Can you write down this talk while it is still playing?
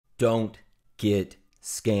Don't get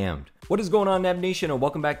scammed. What is going on, Nav Nation, and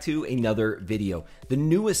welcome back to another video. The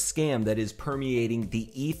newest scam that is permeating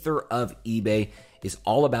the ether of eBay is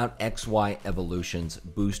all about XY Evolution's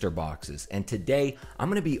booster boxes. And today I'm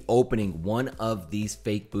going to be opening one of these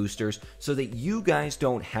fake boosters so that you guys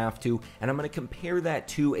don't have to, and I'm going to compare that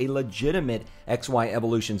to a legitimate XY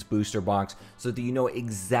Evolution's booster box so that you know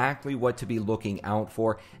exactly what to be looking out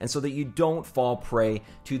for, and so that you don't fall prey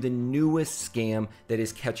to the newest scam that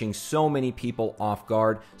is catching so many people off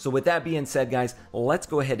guard. So with that being said, guys, let's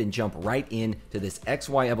go ahead and jump right into this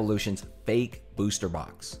XY Evolution's fake booster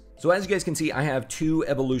box. So as you guys can see, I have two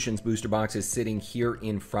Evolutions booster boxes sitting here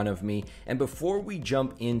in front of me. And before we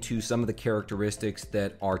jump into some of the characteristics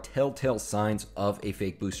that are telltale signs of a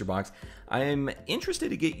fake booster box, I'm interested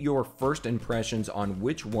to get your first impressions on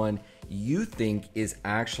which one you think is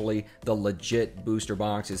actually the legit booster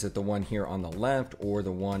box. Is it the one here on the left or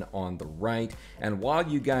the one on the right? And while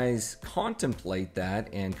you guys contemplate that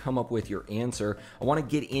and come up with your answer, I want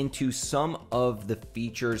to get into some of the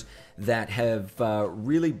features that have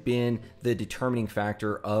really been the determining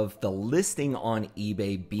factor of the listing on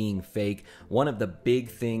eBay being fake. One of the big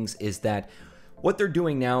things is that what they're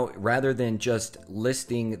doing now, rather than just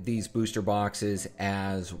listing these booster boxes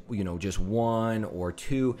as, you know, just one or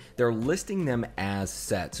two, they're listing them as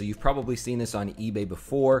sets. So you've probably seen this on eBay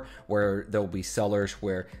before, where there'll be sellers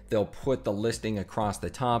where they'll put the listing across the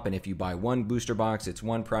top, and if you buy one booster box, it's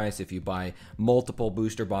one price. If you buy multiple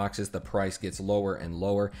booster boxes, the price gets lower and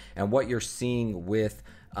lower. And what you're seeing with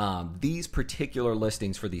these particular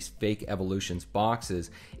listings for these fake Evolutions boxes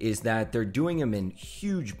is that they're doing them in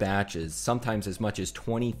huge batches, sometimes as much as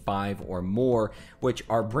 25 or more, which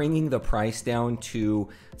are bringing the price down to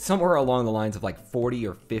somewhere along the lines of like $40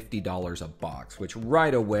 or $50 a box, which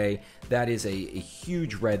right away, that is a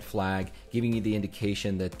huge red flag, giving you the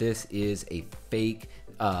indication that this is a fake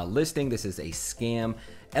listing. This is a scam.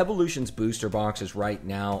 Evolution's booster boxes right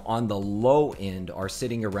now on the low end are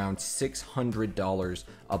sitting around $600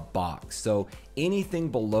 a box. So anything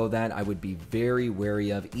below that I would be very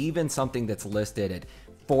wary of. Even something that's listed at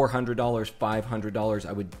 $400, $500,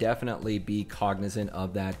 I would definitely be cognizant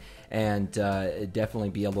of that, and definitely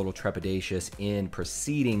be a little trepidatious in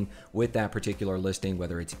proceeding with that particular listing,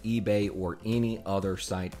 whether it's eBay or any other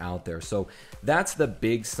site out there. So that's the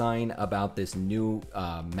big sign about this new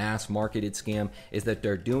mass marketed scam, is that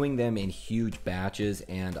they're doing them in huge batches,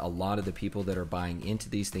 and a lot of the people that are buying into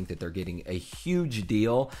these think that they're getting a huge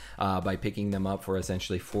deal by picking them up for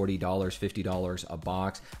essentially $40, $50 a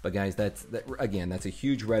box. But guys, again, that's a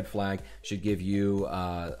huge red flag. Should give you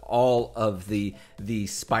all of the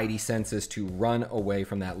spidey senses to run away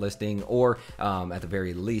from that listing, or at the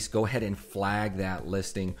very least, go ahead and flag that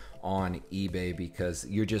listing on eBay, because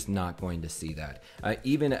you're just not going to see that.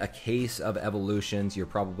 Even a case of Evolutions, you're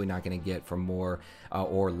probably not going to get for more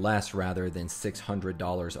or less rather than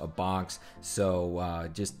 $600 a box. So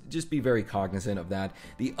just be very cognizant of that.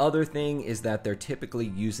 The other thing is that they're typically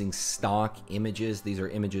using stock images. These are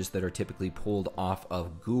images that are typically pulled off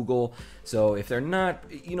of Google. So if they're not,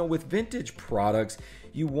 you know, with vintage products,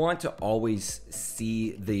 you want to always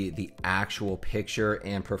see the actual picture,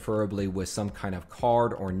 and preferably with some kind of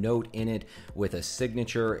card or note in it with a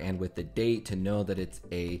signature and with the date, to know that it's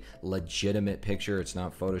a legitimate picture. It's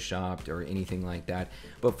not photoshopped or anything like that.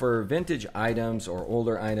 But for vintage items or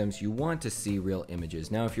older items, you want to see real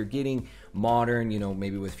images. Now, if you're getting modern, you know,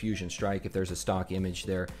 maybe with Fusion Strike, if there's a stock image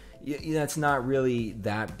there, that's not really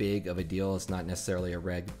that big of a deal. It's not necessarily a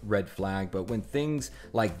red flag. But when things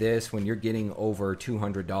like this, when you're getting over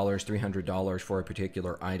 $200, $300 for a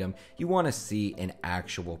particular item, you want to see an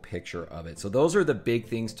actual picture of it. So those are the big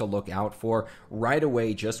things to look out for right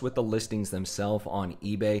away, just with the listings themselves on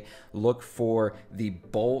eBay. Look for the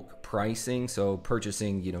bulk pricing, so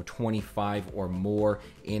purchasing, you know, 25 or more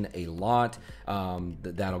in a lot.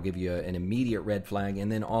 That'll give you an immediate red flag.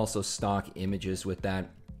 And then also stock images with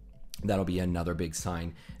that. That'll be another big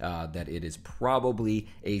sign that it is probably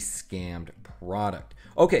a scammed product.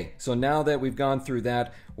 Okay, so now that we've gone through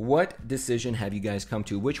that, what decision have you guys come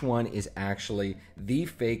to? Which one is actually the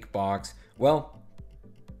fake box? Well,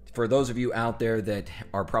 for those of you out there that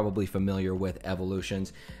are probably familiar with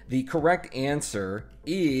Evolutions, the correct answer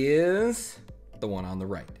is the one on the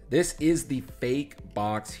right. This is the fake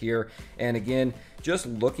box here. And again, just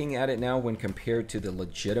looking at it now when compared to the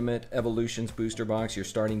legitimate Evolutions booster box, you're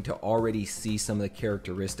starting to already see some of the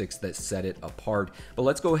characteristics that set it apart. But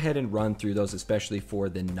let's go ahead and run through those, especially for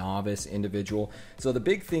the novice individual. So the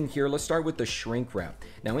big thing here, let's start with the shrink wrap.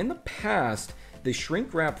 Now in the past, the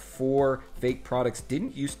shrink wrap for fake products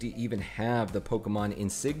didn't used to even have the Pokemon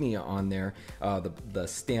insignia on there, the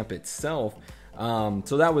stamp itself.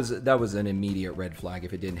 So that was an immediate red flag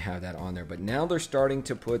if it didn't have that on there. But now they're starting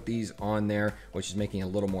to put these on there, which is making it a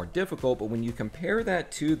little more difficult. But when you compare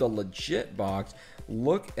that to the legit box,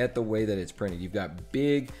 look at the way that it's printed. You've got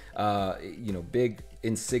big, big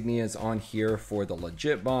insignias on here for the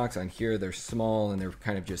legit box. On here, they're small and they're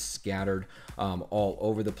kind of just scattered all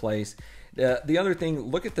over the place. The other thing,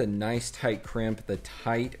 look at the nice tight crimp, the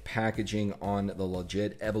tight packaging on the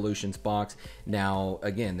legit Evolutions box. Now,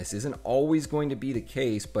 again, this isn't always going to be the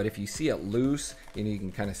case, but if you see it loose, you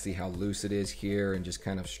can kind of see how loose it is here and just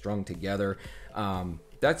kind of strung together.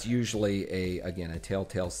 That's usually again, a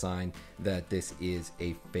telltale sign that this is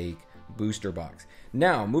a fake booster box.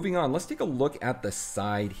 Now, moving on, let's take a look at the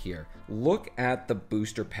side here. Look at the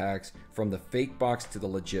booster packs from the fake box to the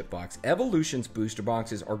legit box. Evolution's booster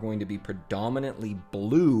boxes are going to be predominantly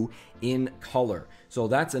blue in color. So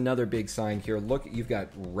that's another big sign here. Look, you've got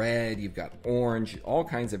red, you've got orange, all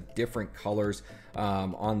kinds of different colors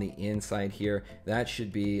on the inside here. That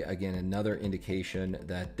should be, again, another indication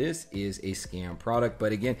that this is a scam product.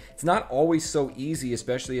 But again, it's not always so easy,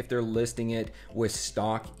 especially if they're listing it with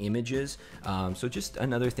stock images. So just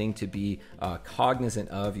another thing to be cognizant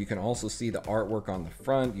of. You can also see the artwork on the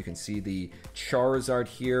front. You can see the Charizard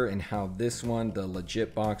here and how this one, the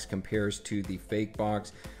legit box, compares to the fake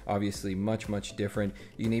box. Obviously much different.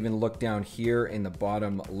 You can even look down here in the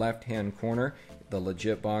bottom left hand corner, the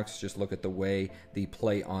legit box. Just look at the way the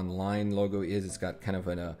Play Online logo is. It's got kind of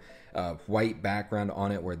a white background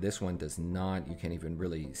on it, where this one does not. You can't even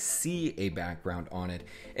really see a background on it.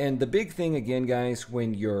 And the big thing, again, guys,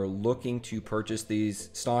 when you're looking to purchase these,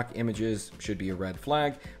 stock images should be a red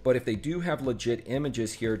flag. But if they do have legit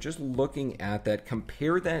images here, just looking at that,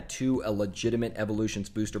 compare that to a legitimate Evolutions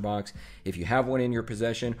booster box if you have one in your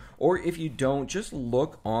possession, or if you don't, just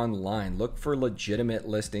look online. Look for legitimate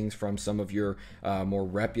listings from some of your more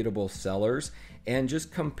reputable sellers, and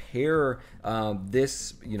just compare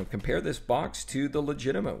compare this box to the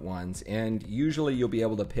legitimate ones, and usually you'll be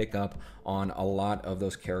able to pick up on a lot of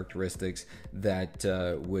those characteristics that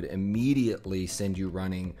would immediately send you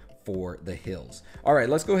running for the hills. All right,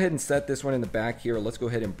 let's go ahead and set this one in the back here. Let's go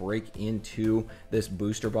ahead and break into this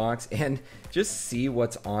booster box and just see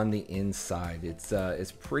what's on the inside.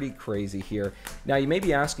 It's pretty crazy here. Now, you may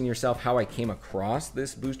be asking yourself how I came across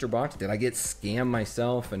this booster box. Did I get scammed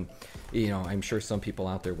myself? And I'm sure some people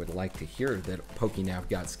out there would like to hear that PokéNav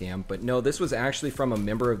got scammed, but no, this was actually from a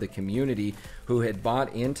member of the community who had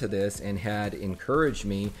bought into this and had encouraged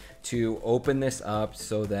me to open this up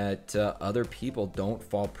so that other people don't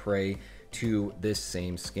fall prey to this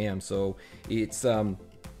same scam. So it's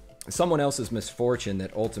someone else's misfortune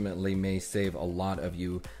that ultimately may save a lot of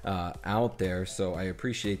you out there. So I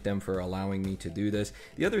appreciate them for allowing me to do this.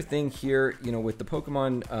 The other thing here, with the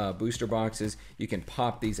Pokemon booster boxes, you can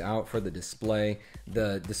pop these out for the display.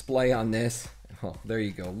 The display on this, oh, there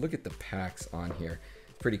you go. Look at the packs on here.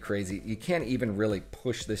 Pretty crazy. You can't even really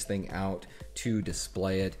push this thing out to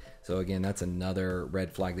display it. So again, that's another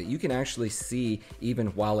red flag that you can actually see even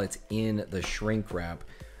while it's in the shrink wrap.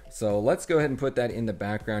 So let's go ahead and put that in the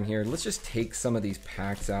background here. Let's just take some of these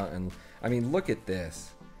packs out, and I mean, look at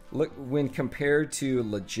this. Look, when compared to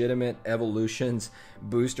legitimate Evolutions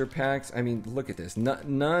booster packs, I mean, look at this.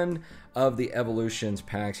 None of the Evolutions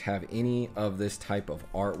packs have any of this type of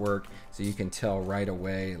artwork, so you can tell right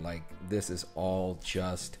away, like, this is all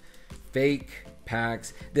just fake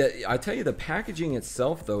packs. I tell you, the packaging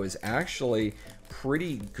itself, though, is actually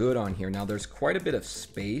pretty good on here. Now, there's quite a bit of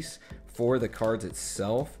space for the cards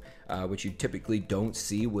itself, which you typically don't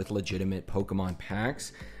see with legitimate Pokemon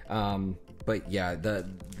packs. But yeah,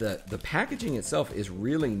 the packaging itself is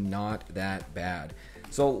really not that bad.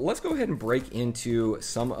 So let's go ahead and break into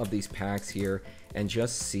some of these packs here and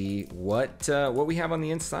just see what we have on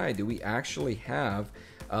the inside. Do we actually have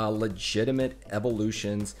legitimate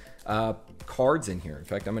Evolutions cards in here? In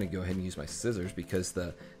fact, I'm going to go ahead and use my scissors because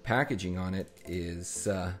the packaging on it is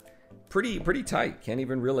pretty tight. Can't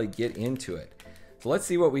even really get into it. So let's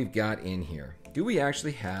see what we've got in here. Do we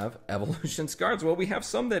actually have Evolutions cards? Well, we have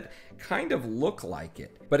some that kind of look like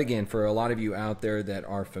it. But again, for a lot of you out there that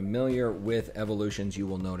are familiar with Evolutions, you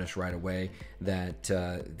will notice right away that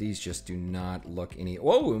these just do not look any...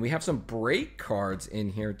 Whoa, and we have some break cards in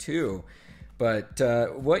here too. But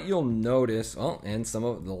what you'll notice, oh, and some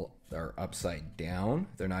of them are upside down.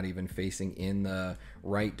 They're not even facing in the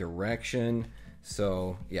right direction.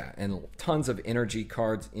 So yeah, and tons of energy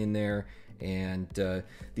cards in there. And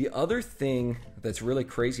the other thing that's really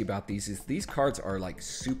crazy about these is these cards are like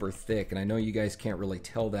super thick, and I know you guys can't really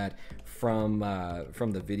tell that from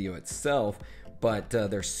the video itself, but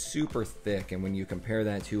they're super thick. And when you compare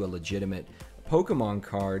that to a legitimate Pokemon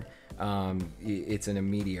card, it's an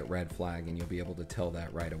immediate red flag, and you'll be able to tell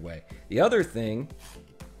that right away. The other thing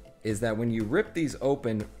is that when you rip these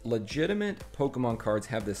open, legitimate Pokemon cards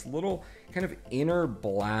have this little kind of inner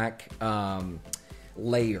black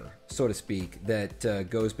layer, so to speak, that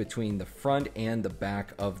goes between the front and the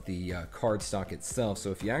back of the cardstock itself.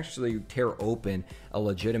 So if you actually tear open a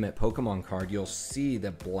legitimate Pokemon card, you'll see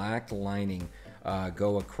the black lining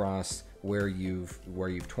go across where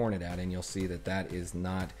you've torn it at, and you'll see that that is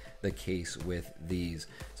not the case with these.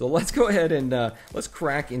 So let's go ahead and let's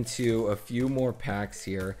crack into a few more packs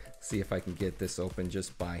here. See if I can get this open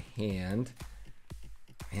just by hand.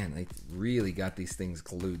 Man, they really got these things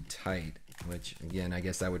glued tight, which again, I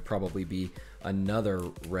guess that would probably be another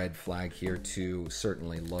red flag here to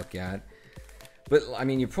certainly look at. But I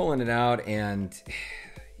mean, you're pulling it out and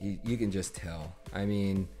you can just tell. I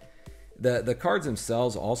mean, the cards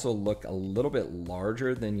themselves also look a little bit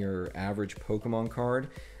larger than your average Pokemon card.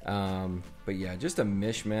 But yeah, just a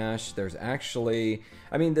mishmash. There's actually,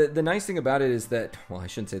 I mean, the nice thing about it is that, well, I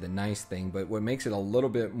shouldn't say the nice thing, but what makes it a little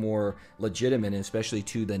bit more legitimate, especially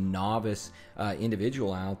to the novice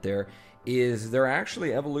individual out there, is there are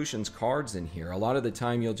actually Evolutions cards in here. A lot of the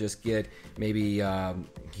time you'll just get maybe,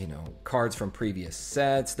 you know, cards from previous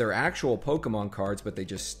sets. They're actual Pokemon cards, but they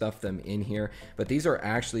just stuff them in here. But these are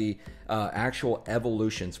actually actual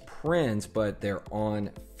Evolutions prints, but they're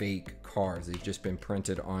on fake cards. They've just been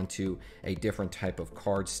printed onto a different type of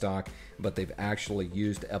card stock, but they've actually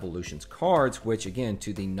used Evolutions cards, which again,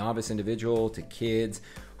 to the novice individual, to kids,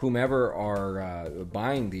 whomever are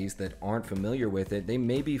buying these that aren't familiar with it, they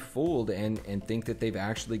may be fooled and think that they've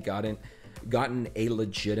actually gotten a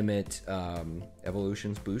legitimate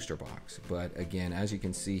Evolutions booster box. But again, as you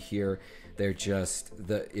can see here, they're just,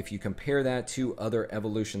 if you compare that to other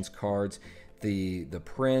Evolutions cards, the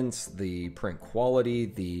prints, the print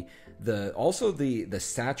quality, also the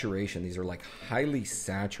saturation, these are like highly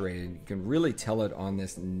saturated. You can really tell it on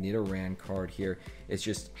this Nidoran card here. It's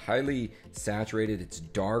just highly saturated. It's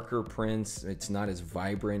darker prints. It's not as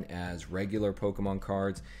vibrant as regular Pokemon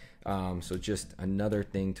cards. So just another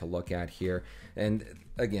thing to look at here. And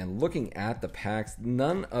again, looking at the packs,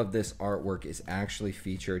 none of this artwork is actually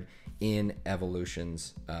featured in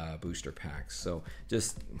Evolutions booster packs. So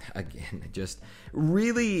just, again, just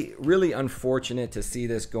really, really unfortunate to see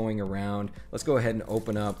this going around. Let's go ahead and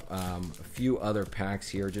open up a few other packs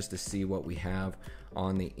here just to see what we have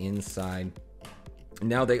on the inside.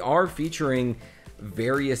 Now, they are featuring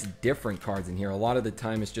various different cards in here. A lot of the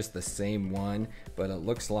time it's just the same one, but it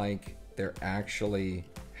looks like they're actually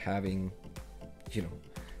having, you know,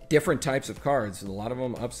 different types of cards. A lot of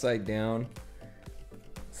them upside down.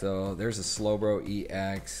 So there's a Slowbro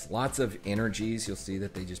EX, lots of energies. You'll see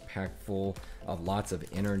that they just pack full of lots of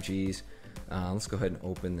energies. Let's go ahead and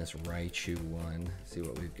open this Raichu one, see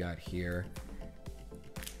what we've got here.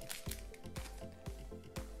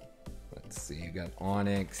 Let's see, you got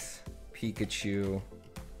Onix, Pikachu,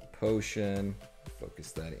 Potion,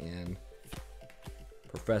 focus that in,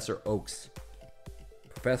 Professor Oak's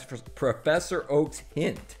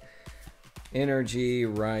Hint, Energy,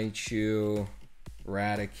 Raichu,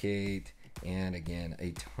 Eradicate, and again,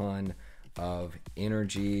 a ton of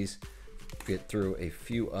energies. Get through a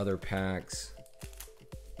few other packs.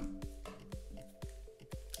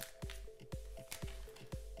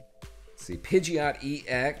 Let's see, Pidgeot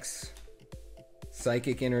EX,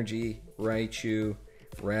 Psychic Energy, Raichu,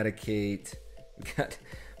 Eradicate. We got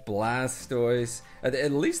Blastoise.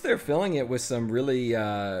 At least they're filling it with some really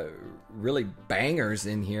really bangers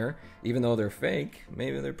in here, even though they're fake.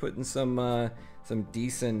 Maybe they're putting some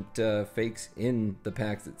decent fakes in the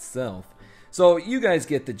packs itself. So you guys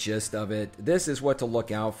get the gist of it. This is what to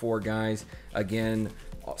look out for, guys. Again,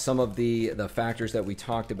 some of the factors that we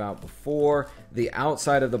talked about before. The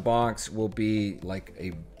outside of the box will be like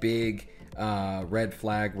a big red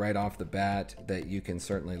flag right off the bat that you can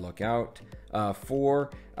certainly look out for.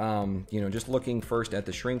 You know, just looking first at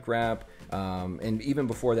the shrink wrap, and even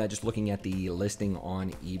before that, just looking at the listing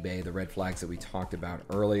on eBay, the red flags that we talked about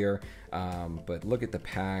earlier. But look at the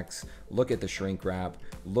packs, look at the shrink wrap,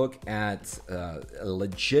 look at a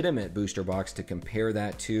legitimate booster box to compare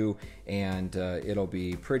that to, and it'll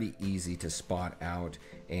be pretty easy to spot out,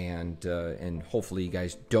 and hopefully you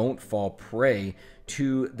guys don't fall prey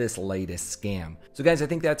to this latest scam. So guys, I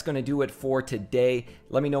think that's going to do it for today.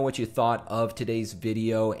 Let me know what you thought of today's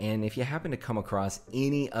video. below. And if you happen to come across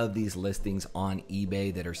any of these listings on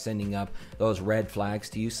eBay that are sending up those red flags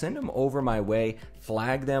to you, send them over my way,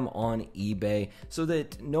 flag them on eBay so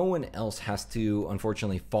that no one else has to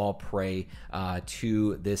unfortunately fall prey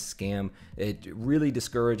to this scam. It really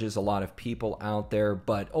discourages a lot of people out there,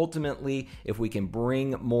 but ultimately, if we can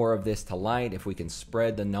bring more of this to light, if we can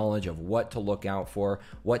spread the knowledge of what to look out for,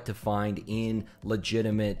 what to find in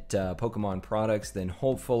legitimate Pokemon products, then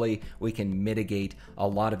hopefully we can mitigate a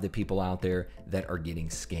lot of the people out there that are getting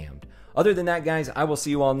scammed. Other than that, guys, I will see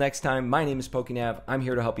you all next time. My name is PokéNav. I'm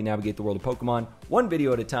here to help you navigate the world of Pokemon one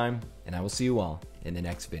video at a time, and I will see you all in the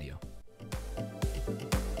next video.